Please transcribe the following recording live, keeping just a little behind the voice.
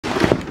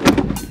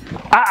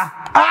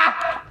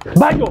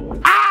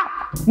Bayo!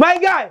 My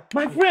guy!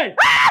 My friend!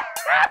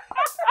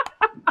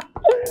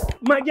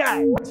 My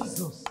guy!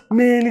 Jesus!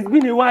 Man, it's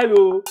been a while,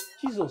 oh!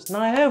 Jesus,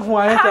 now heaven,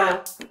 I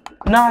enter.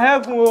 Now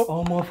heaven,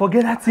 oh! Man,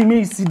 forget that thing,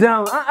 you sit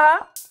down.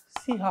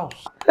 See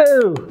house.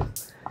 Oh!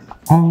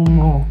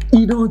 Man,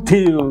 you don't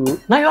tell.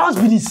 Now your house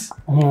be this.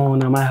 Oh,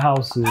 now my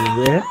house,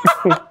 oh,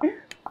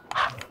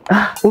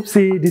 hope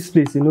say this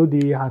place, you know,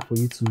 they hard for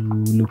you to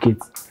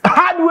locate.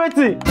 Hard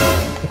waiting!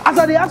 As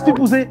they ask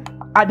people, say,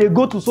 they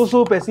go to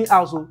so person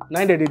house,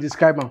 now they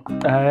describe them.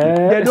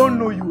 They don't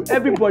know you.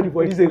 Everybody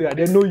for this area,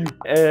 they know you.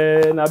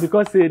 Now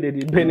because say they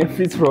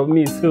benefit from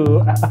me,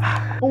 so.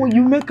 Oh,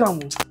 you make them.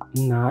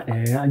 Nah,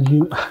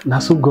 nah,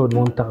 so God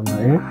one time,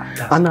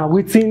 and now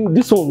waiting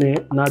this one,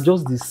 now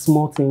just the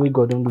small thing we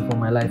God don't do for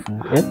my life,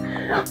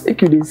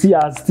 Make you see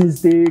as things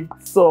stay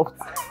soft.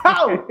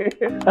 How?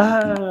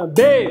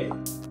 Babe.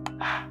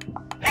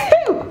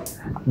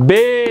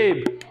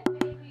 Babe.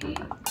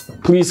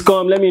 Please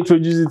come, let me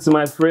introduce you to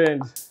my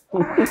friend.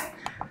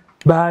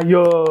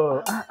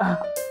 Bayo.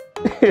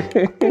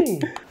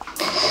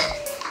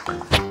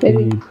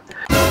 Babe.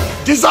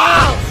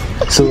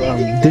 So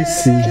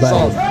this is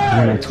Bayo,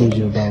 one I told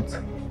you about.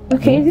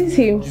 Okay, is this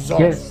him?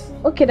 Yes.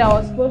 Okay, that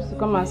was supposed to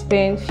come and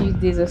spend a few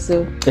days or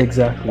so.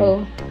 Exactly.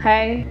 Oh,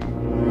 hi.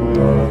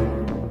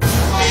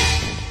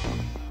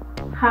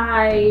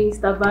 Hi,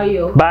 Mr.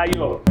 Bayo.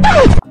 Bayo.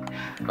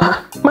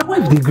 My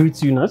wife, they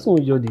greet you now. That's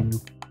what you're doing.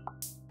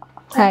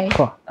 Hi.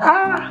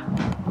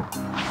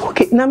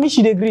 Okay, now me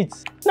she they greet.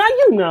 Now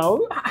you now.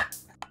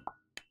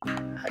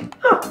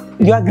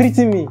 You are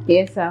greeting me.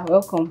 Yes, sir.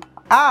 Welcome.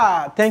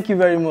 Thank you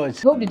very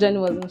much. Hope the journey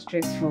wasn't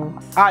stressful.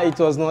 It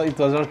was not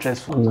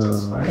stressful.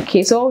 No.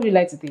 Okay, so what would you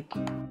like to take?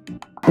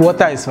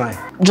 Water is fine.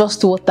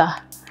 Just water,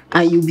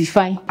 and you'll be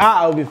fine.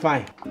 I'll be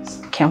fine.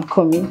 Okay, I'm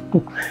coming.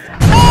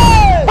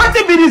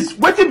 Waiting be this.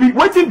 Waiting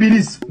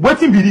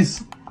be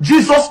this.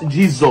 Jesus.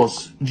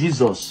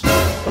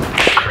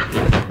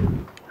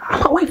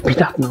 My wife be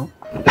that now.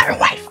 My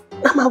wife.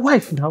 Now my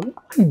wife now.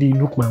 Why do you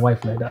look my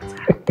wife like that?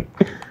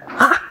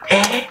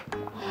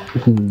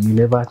 You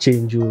never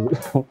change, you.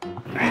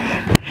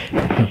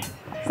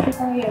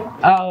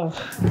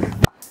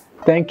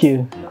 Thank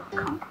you.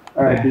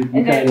 Alright,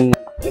 baby.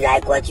 You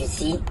like what you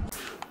see?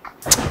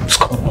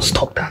 Come on,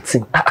 stop that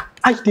thing.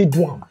 I did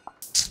one.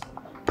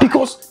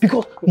 Because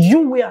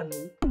you were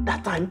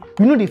that time,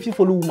 you know the feel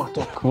follow woman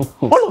talk.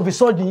 All of a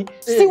sudden,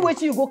 see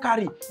what you go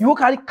carry. You go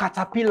carry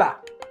caterpillar.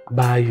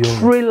 Bayo.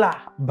 Trailer.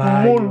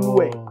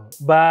 Bayo.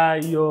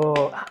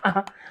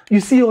 You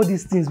see all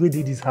these things we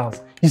did this house.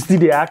 You still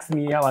they ask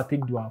me how I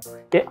take do house.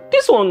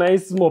 This one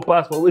is small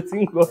pass for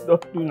waiting God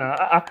don't do now.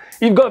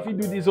 If God fit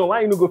do this one,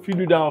 why you no go fit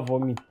do that one for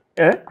me?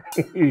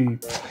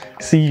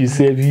 See you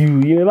save you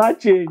never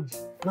change.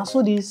 Now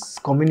so this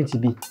community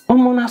be.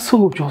 Na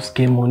so just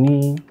get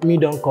money. Me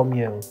don't come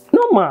here.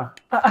 No ma.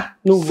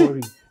 No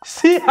worry.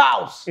 See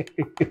house.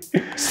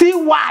 See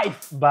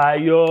wife.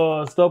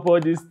 Bayo, stop all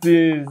these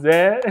things,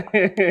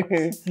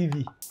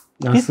 TV.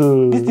 This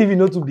TV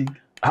not too big.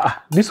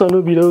 This one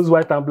will be those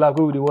white and black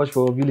who will watch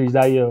for village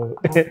that year.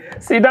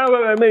 Sit down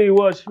where may you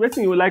watch. What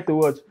thing you would like to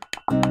watch?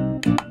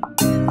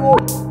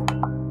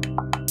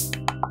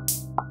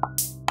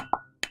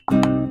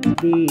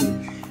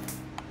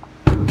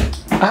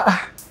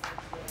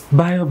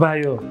 Bayo.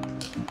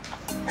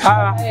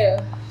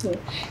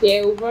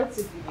 Yeah, we brought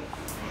it.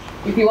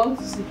 If you want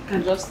to sleep, you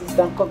can just sit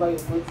down, cover your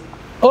body.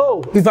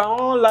 Oh, if I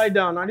want to lie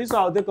down, and this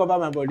one I'll take over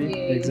my body. Yeah.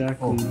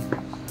 Exactly.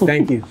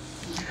 Thank you.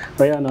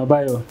 But yeah, now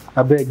Bayo,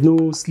 I beg,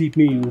 no sleep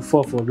me, you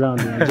fall for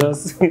ground.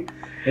 Just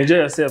enjoy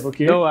yourself,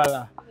 okay? No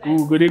wala.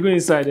 They go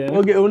inside there.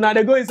 Okay, now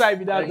they go inside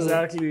with that.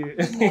 Exactly.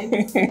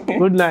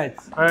 Good night.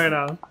 All right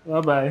now.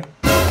 Bye bye.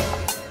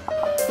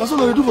 That's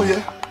what I do for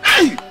you.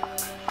 Hey.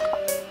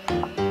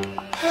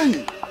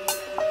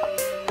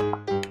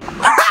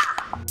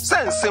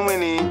 Sense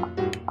winning.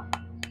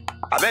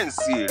 I been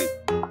see.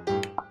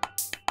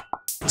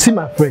 See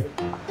my friend.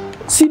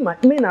 See my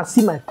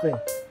friend.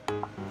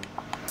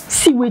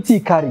 See what he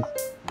carry.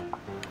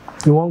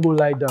 You won't go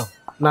lie down.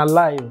 Now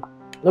lie.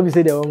 Nobody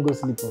say they won't go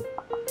sleep.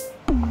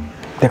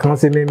 They can't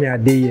say maybe I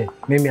day here,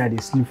 maybe I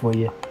sleep for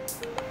here.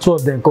 Two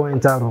of them come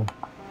enter room.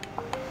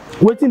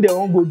 Waiting they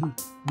won't go do.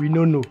 We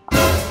don't know.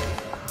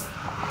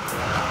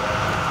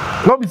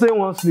 Nobody say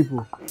one sleep.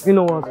 You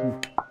know one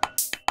sleep.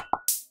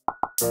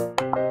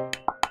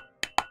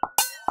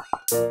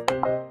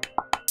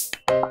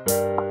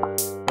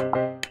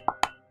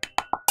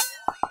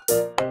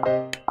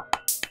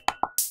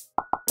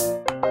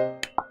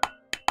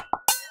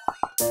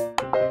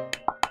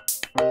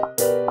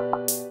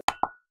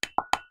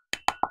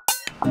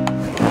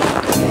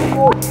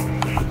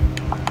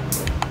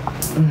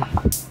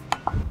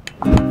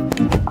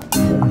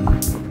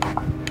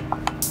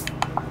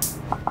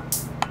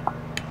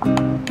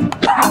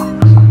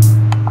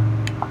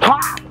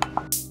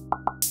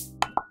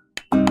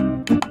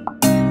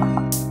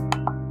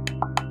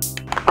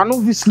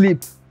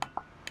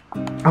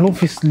 I don't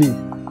feel sleep.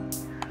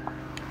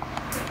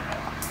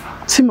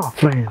 See my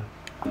friend.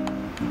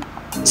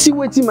 See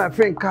wetin my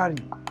friend carry.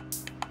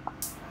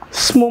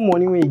 Small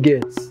money when he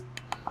gets,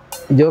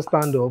 he just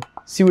stand up,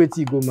 see wetin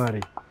he go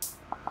marry.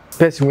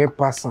 Person wey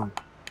pass am.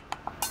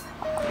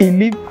 He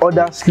leave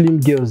other slim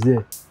girls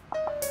there.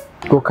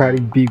 Go carry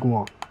big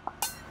one.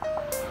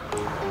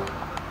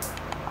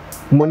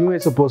 Money wey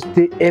suppose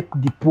take help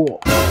the poor.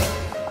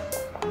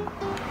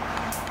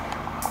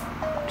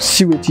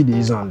 See wetin dey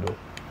use am do.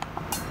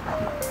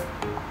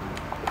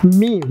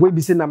 Me wey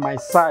be say na my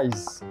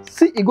size.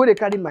 See, he go dey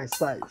carry my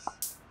size.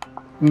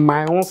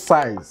 My own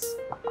size.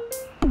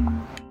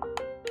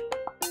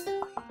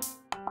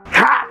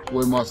 Ha!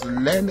 We must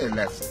learn a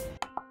lesson.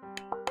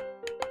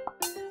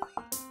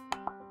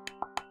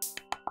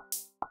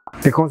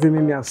 They can't say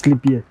me I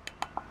sleep here.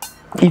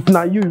 If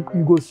na you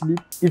go sleep.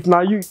 If na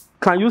you,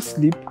 can you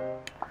sleep?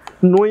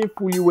 Knowing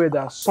fully well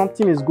that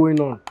something is going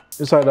on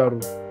inside that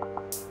room.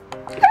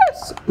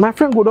 Yes, my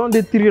friend go down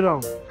the 3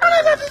 rounds.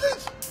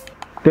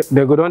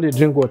 They go down the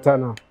drink water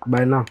now.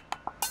 By now.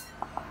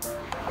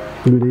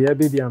 You dey hear,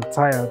 baby, I'm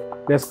tired.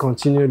 Let's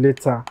continue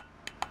later.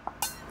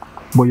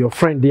 But your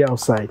friend there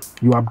outside.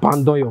 You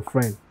abandon your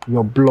friend.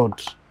 Your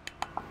blood.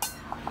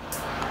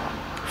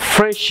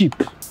 Friendship.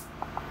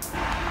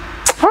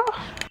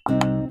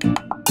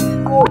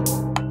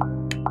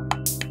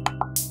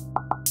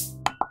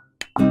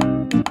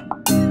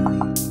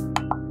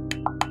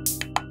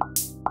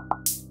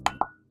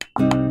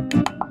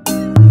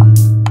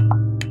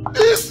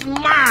 This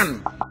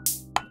man!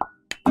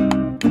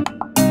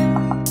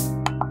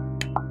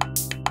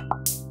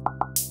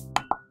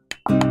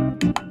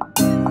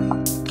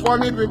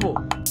 Funny people.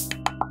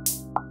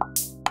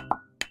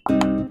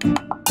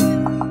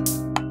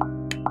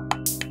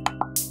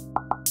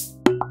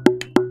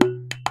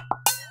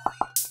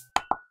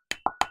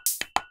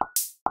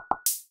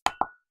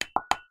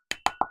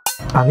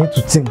 I need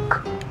to think.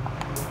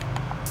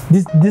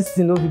 This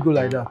thing no fit go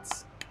like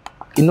that.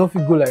 It no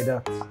fit go like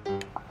that.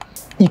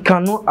 He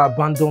cannot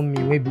abandon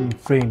me, wey be in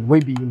friend, wey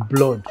be in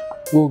blood.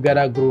 We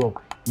gotta grow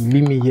up. He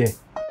leave me here.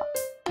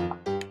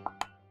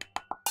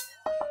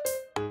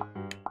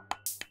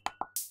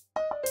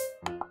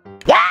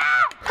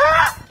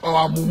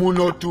 Oh, Mumu,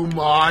 not too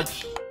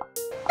much.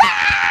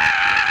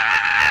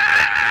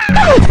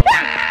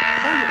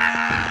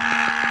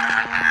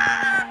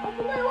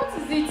 What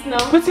is it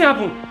now? What's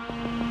happened?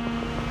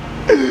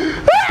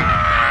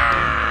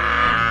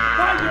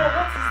 Bayo,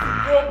 what is the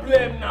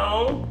problem now?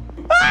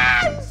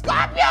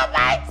 Scorpio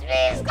bites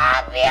me!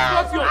 Scorpio!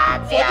 Scorpio,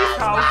 for this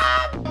house?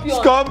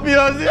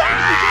 Scorpions.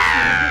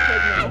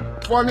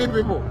 Funny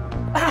people.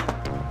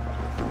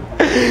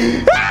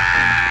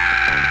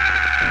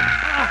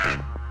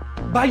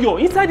 Bayo,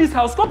 inside this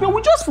house, Scorpion,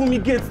 we just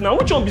fumigate now.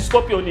 Which one be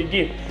Scorpion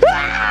again?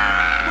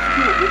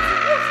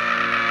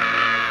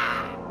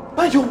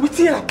 Bayo, what's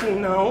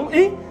happening now?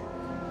 Eh?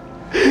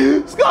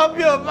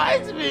 Scorpio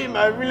bites me.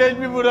 My village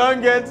people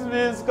don't get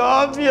me.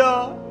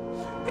 Scorpio.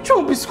 Which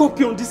one be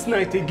Scorpion this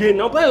night again?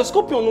 Now, Bayo,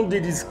 Scorpion no dey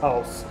this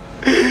house.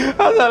 As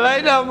I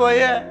lie down for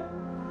here.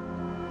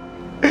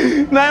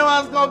 Now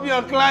one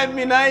Scorpion climb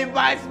me. Now he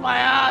bites my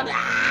hand.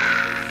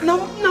 Now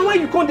why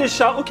you can't dey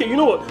shout? Okay, you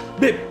know what?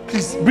 Babe,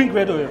 please bring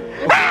red oil.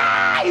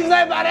 Ah! It's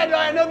not about red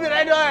oil. No be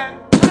red oil.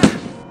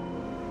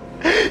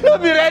 No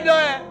be red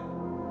oil.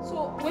 So,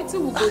 what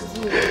will we go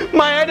do?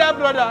 My elder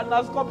brother,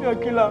 na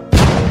Scorpion killer.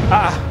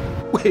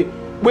 Wait,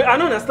 I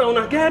don't understand. When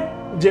I get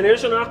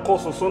generational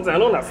curse or something, I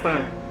don't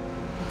understand.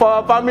 For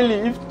our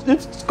family,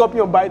 if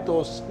Scorpion bite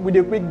us, we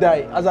dey quick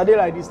die. As I dey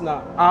like this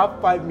now, I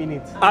have 5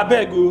 minutes. I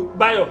beg you,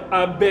 Bayo,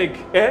 I beg.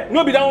 Eh?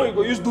 No be that one you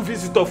go use do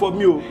visitor for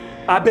me. Oh.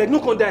 I beg, no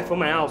come die for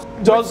my house.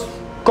 Just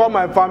call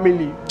my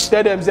family.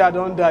 Tell them say I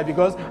don't die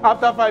because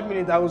after 5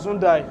 minutes I will soon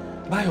die.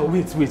 Bayo,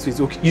 wait.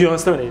 Okay, you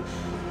understand it?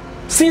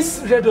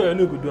 Since red oil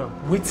no go do am,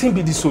 wetin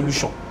be the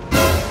solution?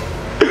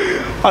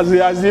 As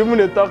you even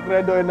dey talk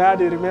red oil, now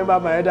they remember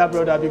my elder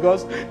brother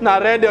because now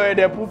red oil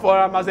they put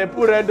for him. As I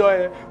put red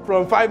oil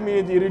from 5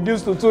 minutes, he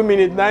reduced to 2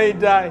 minutes. Now he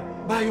die.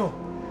 Bayo,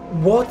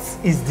 what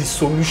is the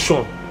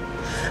solution?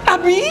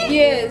 Abi?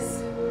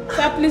 Yes.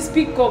 Sir, please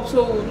speak up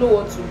so we'll know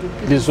what to do.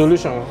 Please. The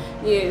solution?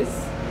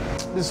 Yes.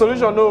 The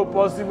solution no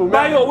possible.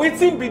 Bayo,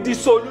 wetin be the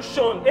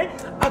solution? Eh?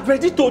 I'm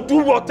ready to do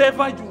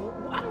whatever you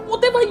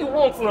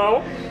want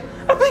now.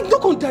 I beg,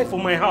 don't come die for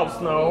my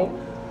house now.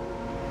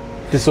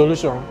 The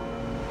solution?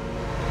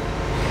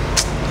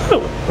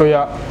 Oh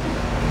yeah,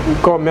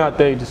 come me, I'll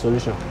tell you the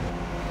solution.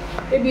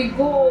 Baby,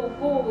 go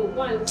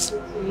and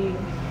listen to him.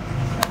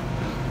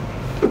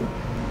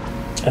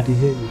 I dey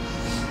hear you.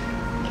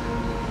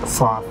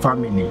 For our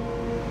family,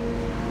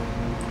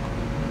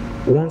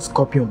 one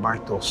Scorpion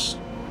bite us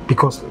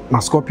because my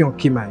Scorpion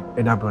kill my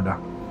elder brother,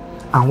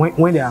 and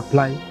when they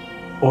apply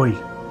oil,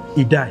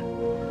 he die.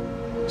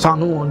 So I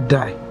don't want to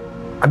die.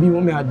 I mean,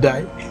 want me to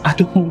die? I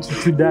don't want you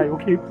to die,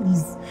 okay?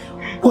 Please.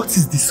 What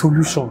is the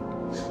solution?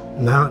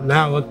 Now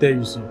I won't tell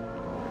you so.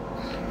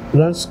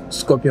 Once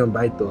Scorpion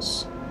bite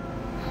us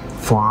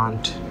for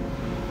hand,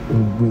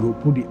 we will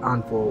put the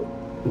hand for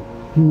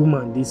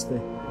woman this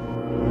thing.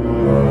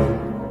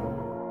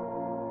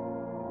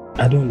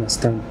 I don't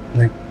understand.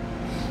 Like,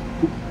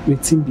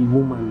 Wetin be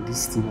woman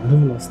this thing? I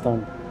don't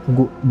understand.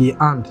 Go the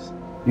hand.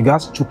 You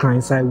guys chook her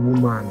inside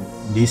woman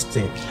this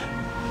thing.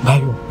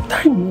 Bayo,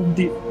 time no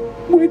dey.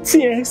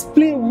 Wetin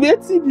explain?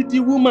 Wetin be the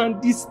woman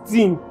this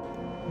thing?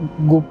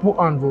 Go put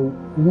hand for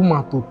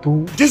woman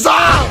toto. Jesus!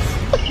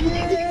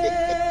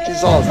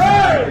 Jesus!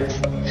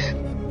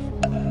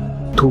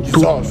 Toto.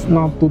 Jesus.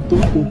 Now toto.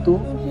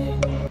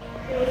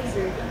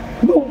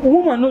 No,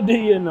 woman no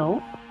dey here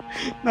now.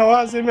 Now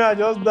I say me I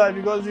just die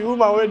because the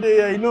woman where they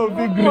here, you know,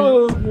 big green.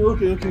 Oh,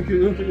 okay.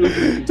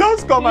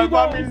 Just come my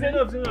Enough. family.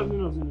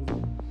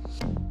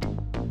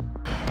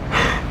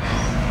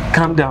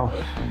 Calm down.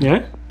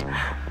 Yeah?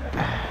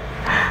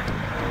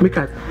 Make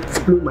I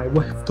follow my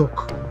wife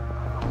talk.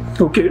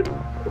 Okay?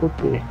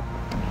 Okay.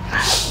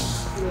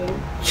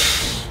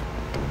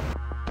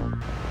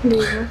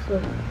 Please, what's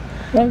up?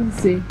 What did you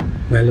say?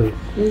 My love.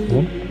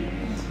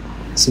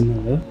 So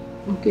now,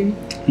 Okay.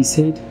 he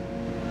said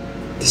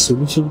the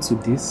solution to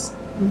this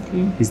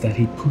is that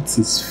he puts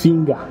his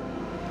finger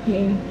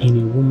in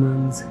a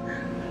woman's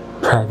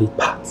private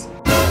part.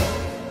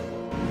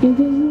 It is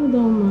not that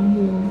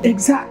woman here.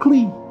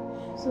 Exactly.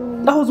 So,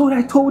 That was what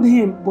I told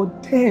him.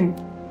 But then,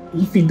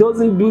 if he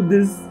doesn't do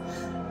this,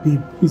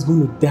 babe, he's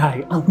going to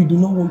die. And we do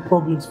not want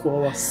problems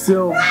for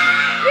ourselves.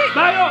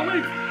 Bayo,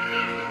 wait.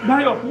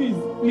 Bayo,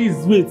 please,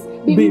 wait.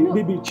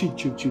 Babe,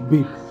 chill,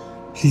 babe.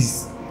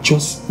 Please,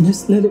 just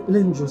let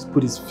him just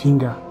put his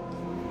finger.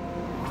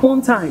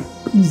 One time,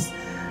 please.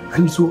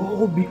 And it will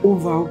all be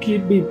over, okay,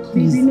 babe?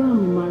 Please. you know I'm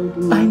a married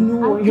woman. I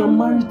know, you're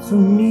married to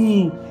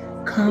me.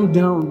 Calm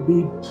down,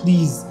 babe,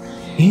 please.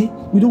 Eh?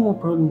 We don't want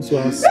problems to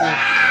ourselves.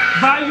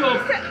 Bayo!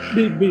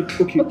 Babe,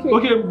 okay,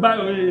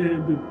 Bayo,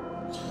 babe.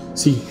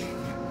 See,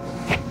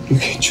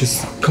 okay,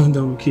 just calm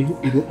down, okay?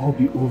 It will all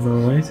be over,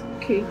 right?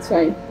 Okay, it's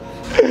fine.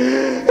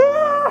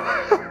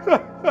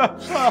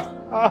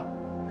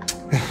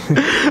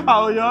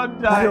 How you die?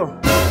 Bayo.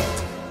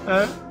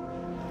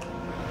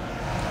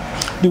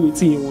 Do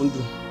what you want to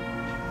do.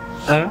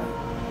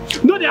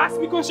 No, they ask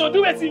me question.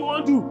 Do what you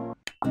want to do.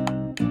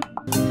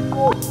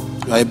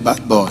 You are a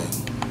bad boy.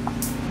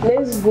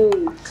 Let's go.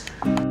 You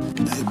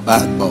are a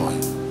bad boy.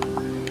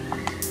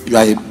 You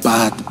are a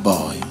bad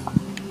boy.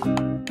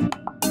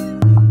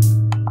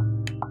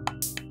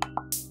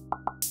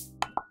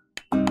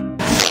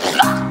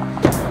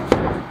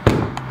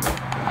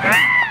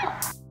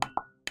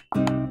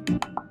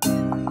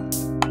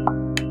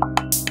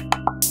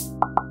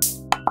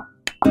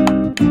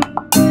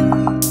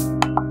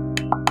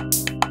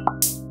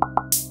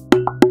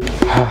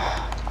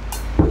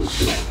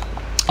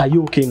 Are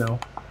you okay now?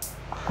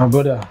 My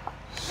brother.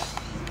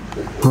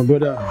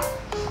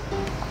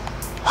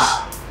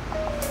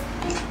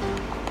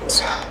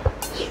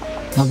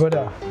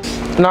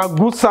 Now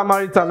good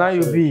Samaritan now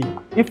you be.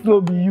 If no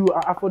be you,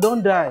 I for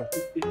don't die.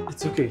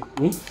 It's okay.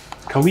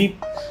 Can we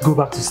go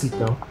back to sleep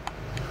now?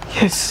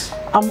 Yes,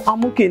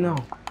 I'm okay now.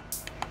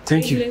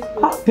 Thank you. Let's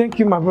go. Thank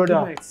you, my brother.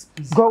 Good night,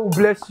 please. God will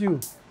bless you.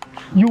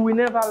 You will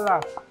never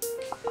laugh.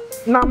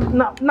 Now,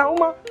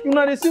 woman, you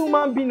know they see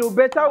human being, a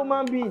better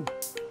human being.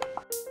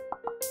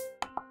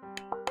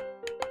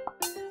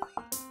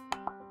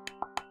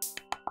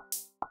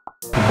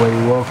 Boy,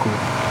 you walk.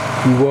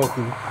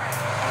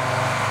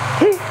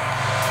 Hey,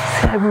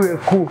 see everywhere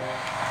cool.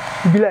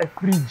 You be like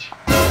fridge,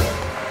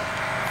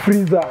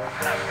 freezer.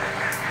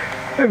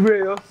 Everywhere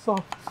you're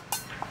soft.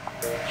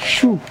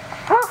 Shoe.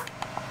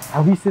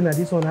 Are we saying that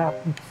this one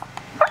happens?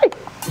 Hey!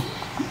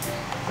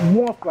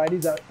 Once like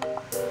this,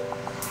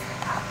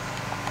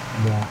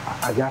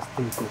 I just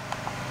think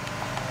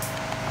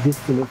this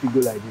thing will go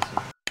like this.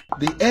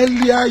 The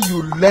earlier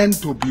you learn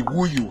to be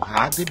who you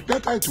are, the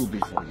better it will be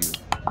for you.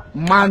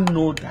 Man,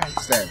 know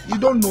thyself. You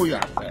don't know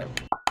yourself.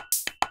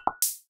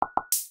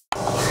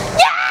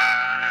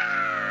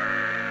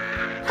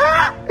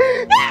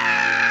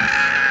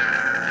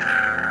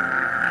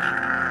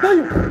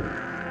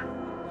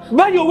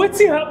 Bayo,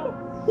 wetin happen?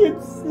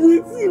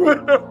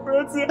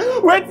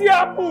 Wetin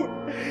happen?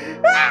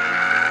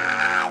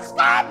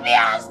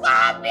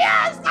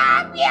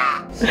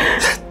 Scorpion!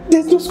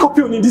 There's no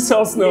scorpion in this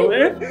house now,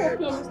 eh?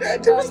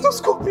 There is no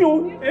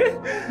scorpion, eh?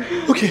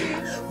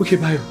 Okay,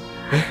 Bayo.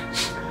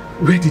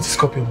 Where did the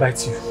scorpion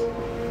bite you?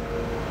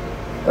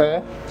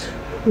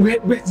 Where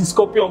did the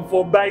scorpion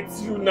for bite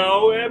you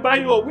now, eh?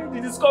 Bayo, where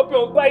did the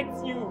scorpion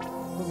bite you?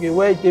 Okay,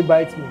 where it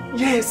bite me?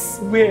 Yes,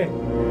 where?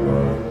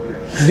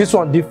 This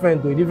one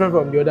different though, different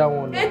from the other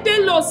one. Hey,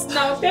 tell us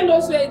now. Tell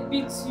us where it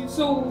beats you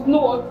so we know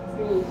what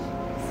to do.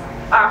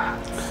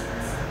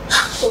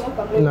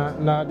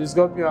 Nah, the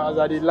scorpion as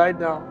I did lie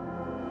down.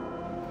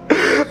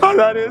 As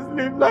I did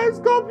sleep like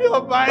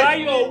scorpion bite.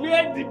 Bayo,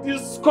 where did the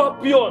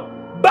scorpion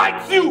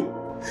bite you?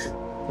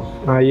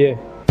 Yeah.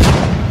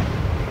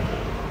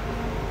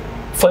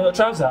 For your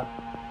trouser?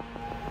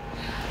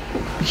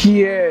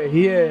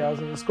 Here, as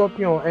the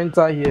scorpion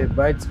enter here,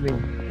 bites me.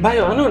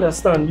 Bayo, I don't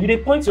understand. You dey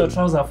point your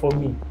trouser for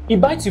me. He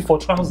bites you for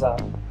trouser.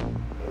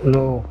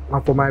 No,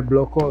 and for my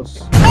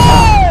blockers.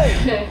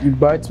 You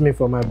bite me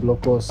for my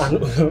blockers.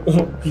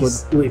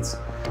 Please, wait.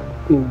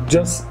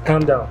 Just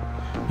calm down.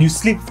 You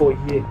sleep for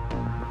here.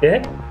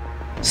 Eh?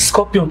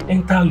 Scorpion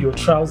enter your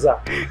trouser.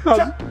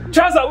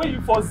 Trouser where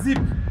you for zip.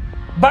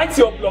 Bite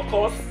your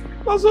blockers.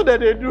 That's what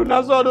they do.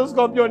 That's what those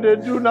scorpion they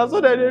do. That's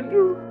what they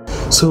do.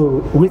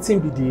 So, waiting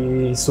be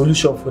the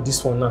solution for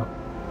this one now.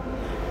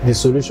 The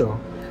solution?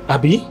 Yes,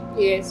 Abi?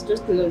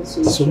 just tell us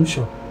the The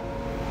solution. solution.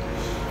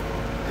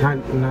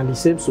 Now the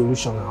same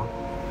solution now.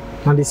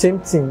 And the same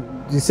thing,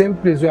 the same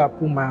place where I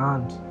put my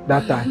hand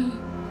that time.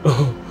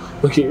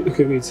 Okay,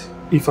 wait.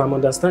 If I'm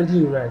understanding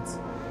you right,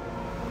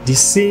 the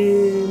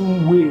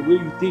same way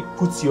where you take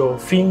put your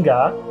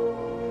finger,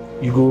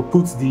 you go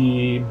put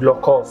the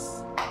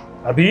blockers.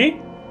 Abi?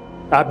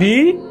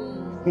 Abi?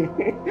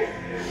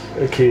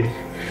 Okay.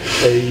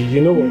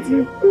 You know what?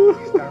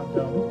 Calm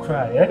down. Don't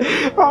cry,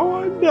 eh? I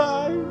won't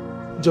die.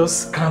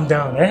 Just calm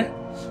down, eh?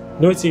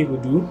 Know what you will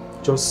do?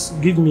 Just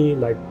give me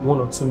like 1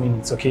 or 2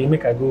 minutes, okay?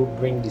 Make I go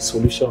bring the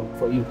solution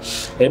for you.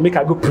 Make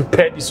I go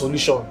prepare the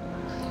solution.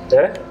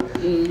 Eh?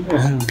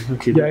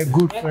 Okay. You're a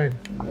good friend.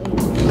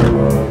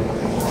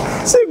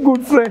 Say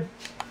good friend.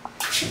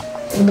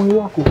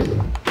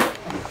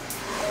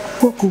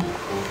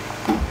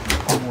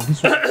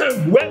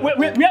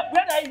 Where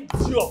that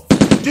idiot?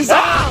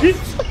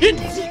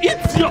 Idiot!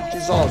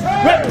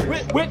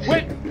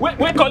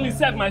 Wait, call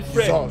yourself my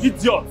friend.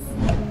 Idiot!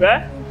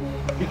 Eh?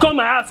 You come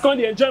my house, come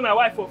to enjoy my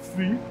wife for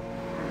free?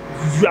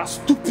 You are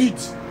stupid.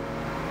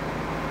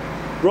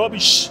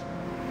 Rubbish.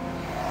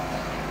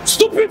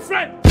 Stupid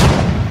friend!